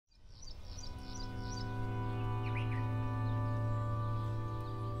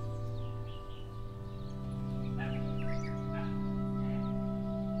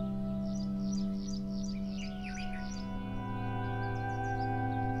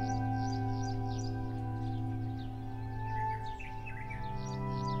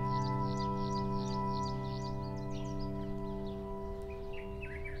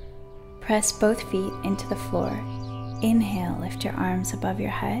Press both feet into the floor. Inhale, lift your arms above your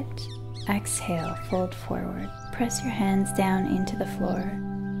head. Exhale, fold forward. Press your hands down into the floor.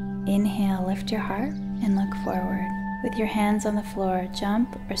 Inhale, lift your heart and look forward. With your hands on the floor,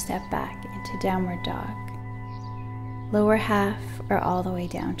 jump or step back into downward dog. Lower half or all the way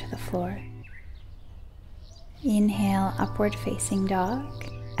down to the floor. Inhale, upward facing dog.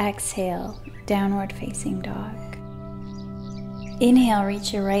 Exhale, downward facing dog. Inhale,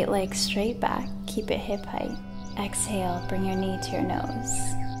 reach your right leg straight back. Keep it hip height. Exhale, bring your knee to your nose.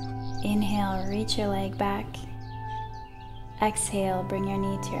 Inhale, reach your leg back. Exhale, bring your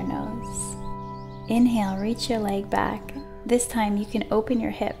knee to your nose. Inhale, reach your leg back. This time you can open your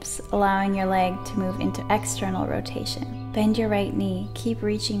hips, allowing your leg to move into external rotation. Bend your right knee, keep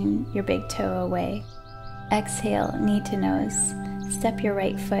reaching your big toe away. Exhale, knee to nose. Step your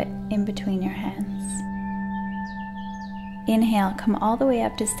right foot in between your hands. Inhale, come all the way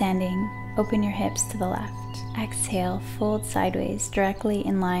up to standing. Open your hips to the left. Exhale, fold sideways directly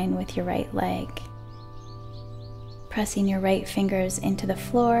in line with your right leg. Pressing your right fingers into the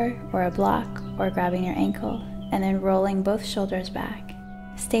floor or a block or grabbing your ankle, and then rolling both shoulders back.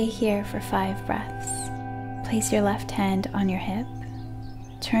 Stay here for 5 breaths. Place your left hand on your hip.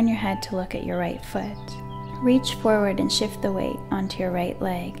 Turn your head to look at your right foot. Reach forward and shift the weight onto your right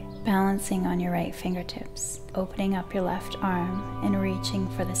leg, balancing on your right fingertips, opening up your left arm and reaching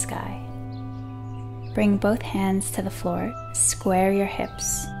for the sky. Bring both hands to the floor, square your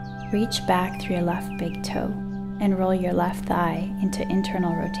hips, reach back through your left big toe, and roll your left thigh into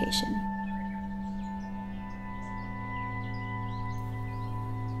internal rotation.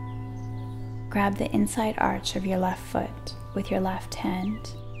 Grab the inside arch of your left foot with your left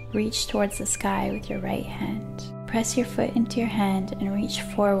hand. Reach towards the sky with your right hand. Press your foot into your hand and reach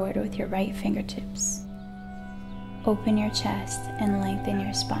forward with your right fingertips. Open your chest and lengthen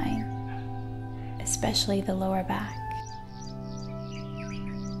your spine, especially the lower back.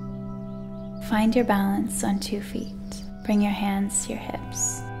 Find your balance on 2 feet. Bring your hands to your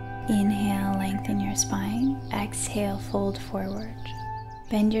hips. Inhale, lengthen your spine. Exhale, fold forward.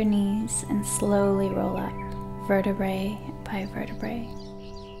 Bend your knees and slowly roll up, vertebrae by vertebrae.